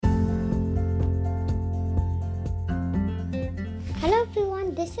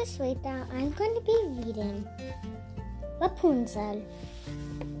this is Sweta. I'm going to be reading Rapunzel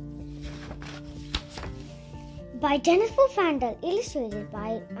by Jennifer Fandel, illustrated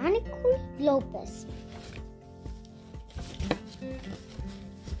by Nicole Lopez.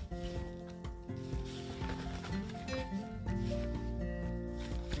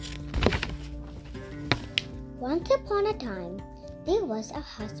 Once upon a time, there was a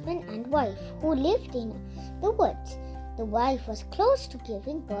husband and wife who lived in the woods. The wife was close to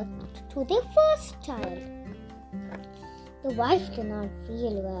giving birth to their first child. The wife did not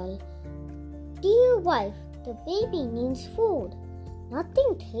feel well. "Dear wife, the baby needs food. Nothing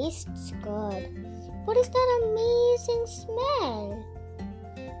tastes good. What is that amazing smell?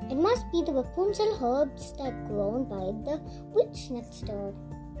 It must be the Rapunzel herbs that grown by the witch next door.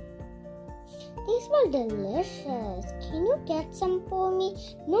 They smell delicious. Can you get some for me?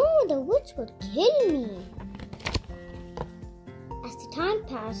 No, the witch would kill me." As the time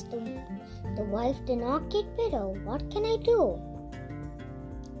passed, the wife did not get better. "What can I do?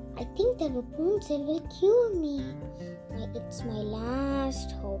 I think that Rapunzel will cure me. It's my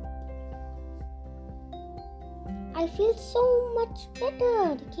last hope. I feel so much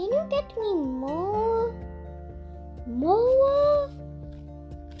better. Can you get me more? More?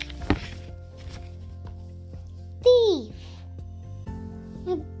 Thief!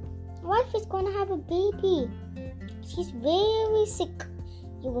 My wife is going to have a baby. She's very sick.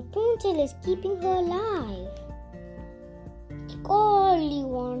 Your Rapunzel is keeping her alive. Take all you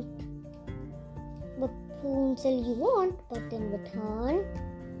want, Rapunzel, you want, but in return,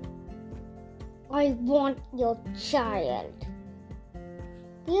 I want your child.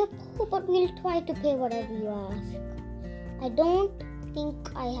 We are poor, but we'll try to pay whatever you ask. I don't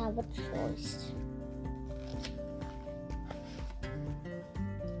think I have a choice."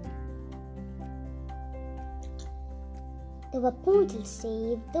 The Rapunzel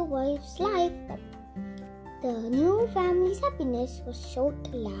saved the wife's life, but the new family's happiness was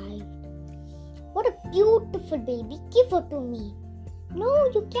short-lived. "What a beautiful baby! Give her to me." "No,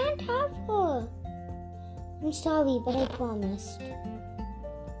 you can't have her." "I'm sorry, but I promised."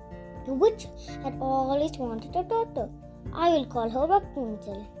 The witch had always wanted a daughter. "I will call her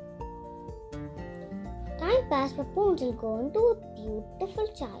Rapunzel." Time passed. Rapunzel grew into a beautiful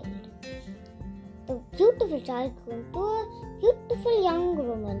child. The beautiful child grew into a beautiful young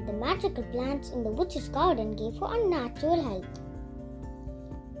woman. The magical plants in the witch's garden gave her unnatural health.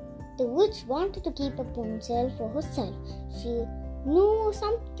 The witch wanted to keep Rapunzel for herself. She knew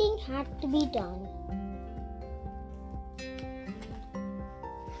something had to be done.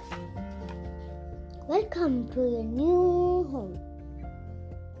 "Welcome to your new home.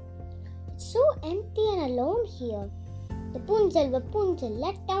 It's so empty and alone here. Rapunzel, Rapunzel,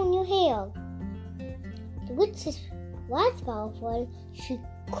 let down your hair." The witch was powerful. She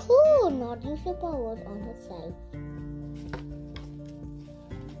could not use her powers on herself.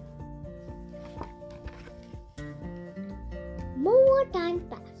 More time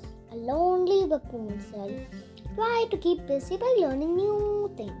passed. A lonely Rapunzel tried to keep busy by learning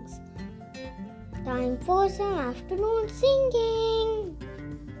new things. Time for some afternoon singing.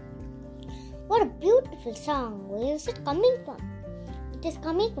 What a beautiful song. Where is it coming from? It is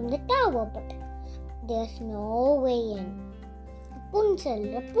coming from the tower, but there's no way in. "Rapunzel,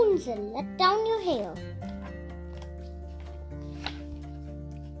 Rapunzel, let down your hair."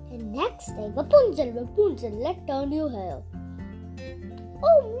 The next day, "Rapunzel, Rapunzel, let down your hair."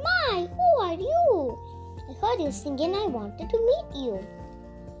 "Oh my, who are you? I heard you singing. I wanted to meet you.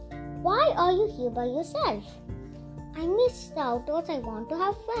 Why are you here by yourself?" "I missed the outdoors. I want to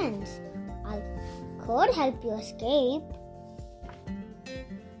have friends. I could help you escape.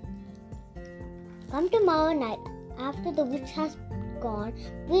 Come tomorrow night after the witch has gone.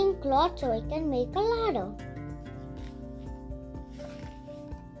 Bring cloth so I can make a ladder."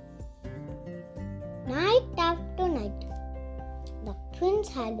 Night after night, the twins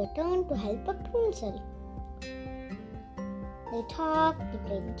had returned to help Rapunzel. They talked, they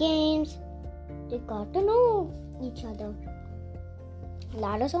played games, they got to know each other. The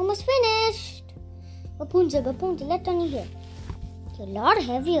ladder's almost finished. "Rapunzel, Rapunzel, let down your hair. You're a lot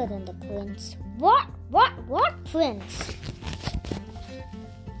heavier than the prince." What prince?"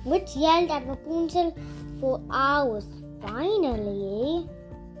 Witch yelled at Rapunzel for hours. Finally,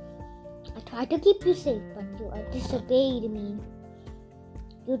 "I tried to keep you safe, but you disobeyed me.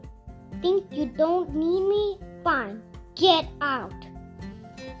 You think you don't need me? Fine, get out."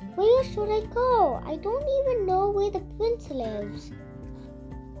 "Where should I go? I don't even know where the prince lives."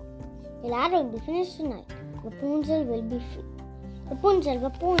 "The ladder will be finished tonight. Rapunzel will be free." "Rapunzel,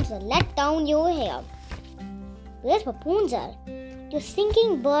 Rapunzel, let down your hair." "Where's Rapunzel?" Your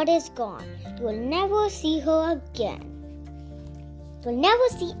singing bird is gone. You will never see her again. You will never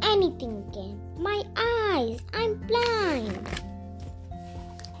see anything again. My eyes, I'm blind.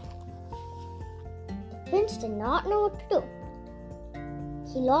 The prince did not know what to do.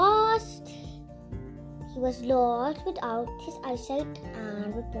 He was lost without his eyesight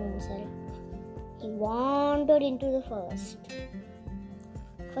and Rapunzel. He wandered into the forest.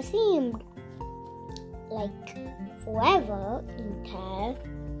 For seemed like forever until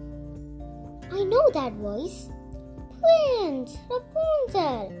I know that voice. Prince,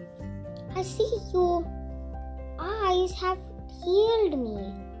 Rapunzel, I see your eyes have healed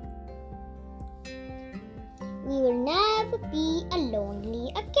me. We will never be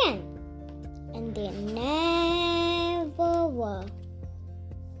lonely again. And they never were.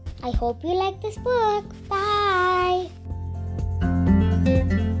 I hope you like this book. Bye.